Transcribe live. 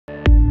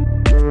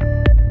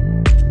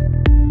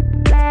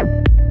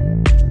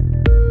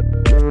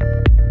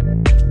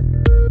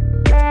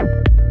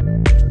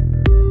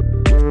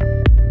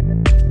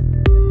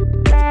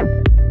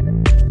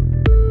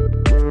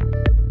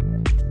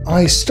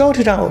I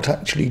started out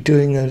actually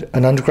doing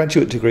an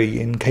undergraduate degree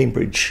in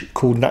Cambridge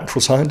called Natural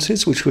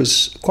Sciences, which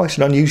was quite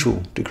an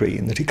unusual degree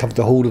in that it covered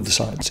the whole of the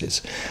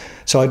sciences.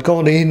 So I'd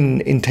gone in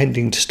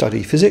intending to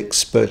study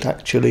physics, but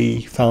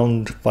actually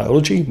found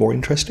biology more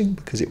interesting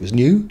because it was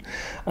new,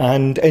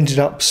 and ended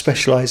up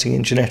specialising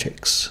in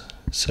genetics.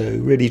 So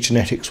really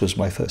genetics was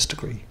my first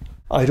degree.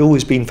 I'd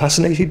always been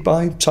fascinated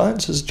by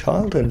science as a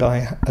child, and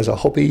I, as a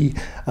hobby,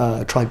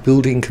 tried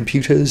building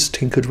computers,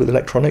 tinkered with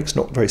electronics,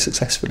 not very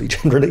successfully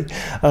generally,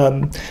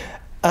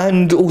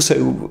 and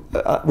also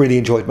really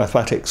enjoyed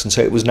mathematics, and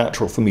so it was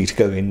natural for me to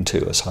go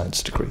into a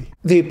science degree.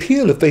 The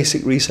appeal of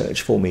basic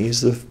research for me is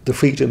the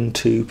freedom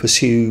to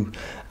pursue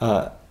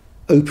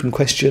open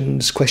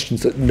questions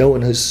that no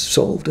one has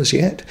solved as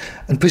yet,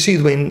 and pursue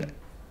them in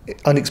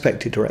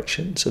unexpected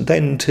directions, and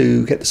then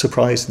to get the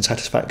surprise and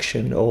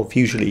satisfaction of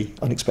usually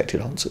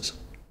unexpected answers.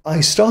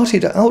 I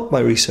started out my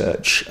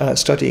research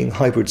studying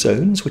hybrid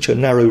zones, which are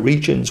narrow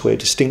regions where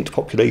distinct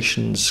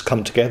populations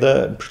come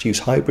together and produce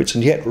hybrids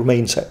and yet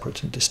remain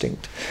separate and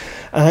distinct.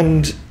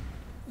 And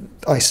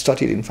I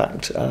studied, in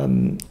fact,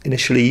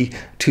 initially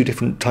 2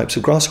 different types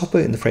of grasshopper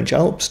in the French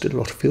Alps, did a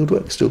lot of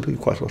fieldwork, still do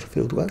quite a lot of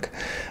fieldwork.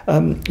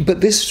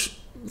 But this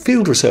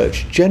field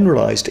research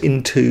generalised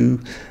into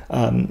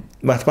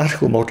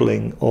mathematical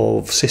modelling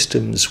of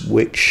systems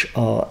which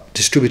are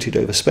distributed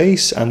over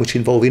space and which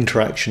involve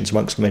interactions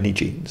amongst many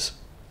genes.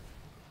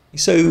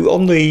 So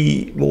on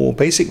the more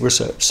basic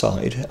research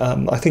side,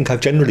 I think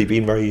I've generally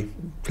been very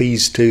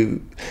pleased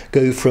to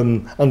go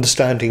from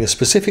understanding a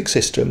specific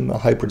system, a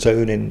hybrid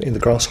zone in the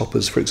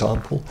grasshoppers, for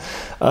example,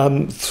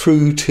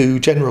 through to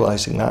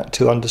generalising that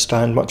to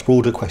understand much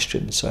broader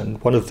questions.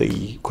 And one of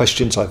the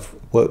questions I've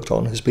worked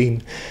on has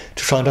been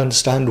to try and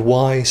understand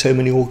why so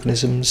many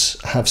organisms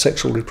have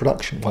sexual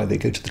reproduction, why they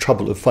go to the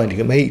trouble of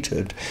finding a mate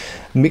and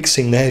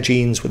mixing their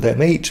genes with their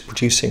mate,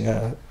 producing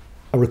a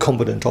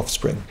recombinant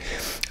offspring.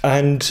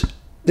 And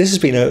this has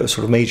been a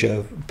sort of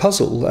major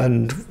puzzle,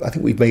 and I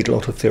think we've made a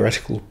lot of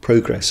theoretical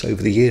progress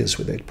over the years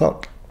with it,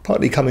 but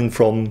partly coming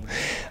from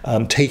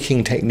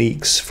taking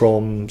techniques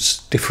from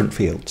different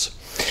fields.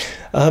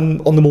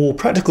 On the more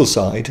practical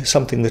side,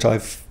 something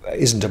that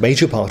isn't a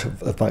major part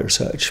of my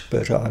research,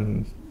 but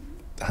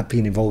have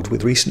been involved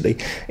with recently,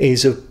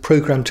 is a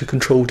program to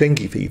control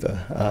dengue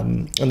fever.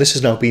 And this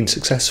has now been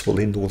successful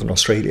in Northern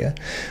Australia.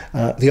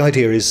 The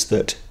idea is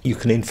that you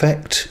can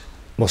infect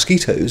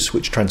mosquitoes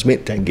which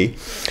transmit dengue.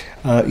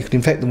 You can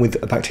infect them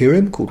with a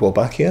bacterium called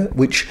Wolbachia,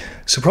 which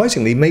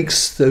surprisingly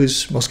makes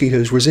those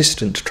mosquitoes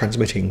resistant to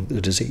transmitting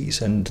the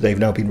disease, and they've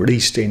now been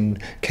released in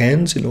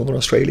cairns in Northern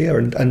Australia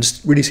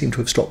and really seem to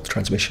have stopped the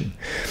transmission.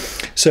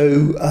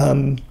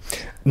 So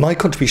my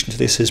contribution to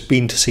this has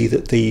been to see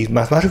that the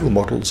mathematical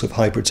models of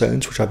hybrid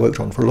zones, which I've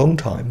worked on for a long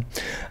time,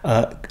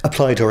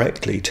 apply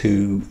directly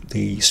to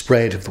the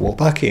spread of the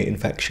Wolbachia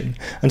infection,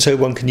 and so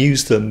one can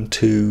use them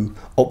to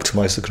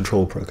optimise the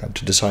control program,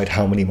 to decide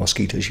how many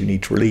mosquitoes you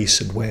need to release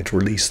and where to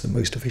release them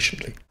most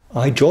efficiently.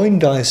 I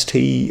joined IST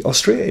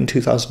Austria in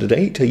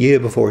 2008, a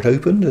year before it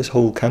opened. This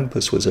whole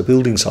campus was a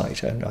building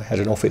site, and I had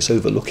an office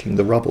overlooking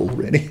the rubble,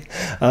 really.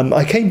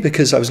 I came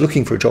because I was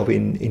looking for a job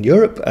in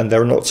Europe, and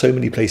there are not so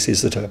many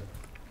places that are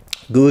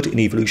good in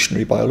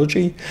evolutionary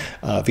biology.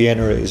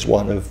 Vienna is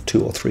one of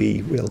 2 or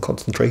 3 real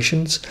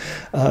concentrations,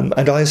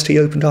 and IST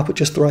opened up at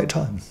just the right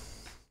time.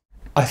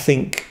 I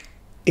think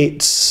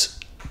its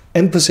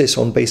emphasis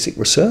on basic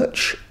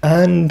research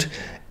and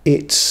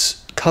its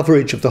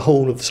coverage of the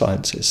whole of the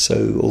sciences.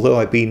 So although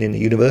I've been in a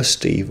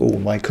university all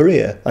my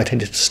career, I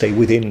tended to stay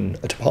within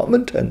a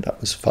department, and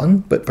that was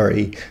fun, but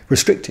very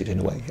restricted in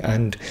a way.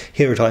 And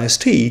here at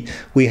IST,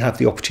 we have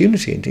the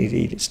opportunity,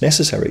 indeed it's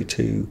necessary,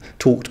 to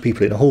talk to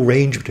people in a whole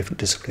range of different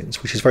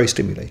disciplines, which is very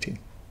stimulating.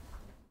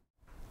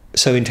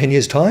 So in 10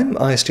 years' time,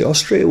 IST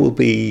Austria will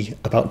be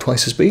about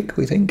twice as big,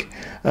 we think.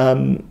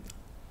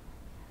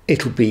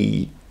 It'll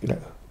be,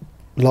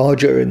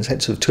 larger in the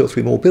sense of 2 or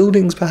 3 more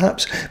buildings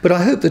perhaps, but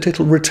I hope that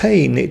it'll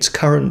retain its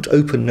current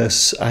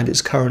openness and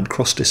its current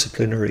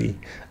cross-disciplinary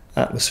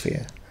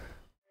atmosphere.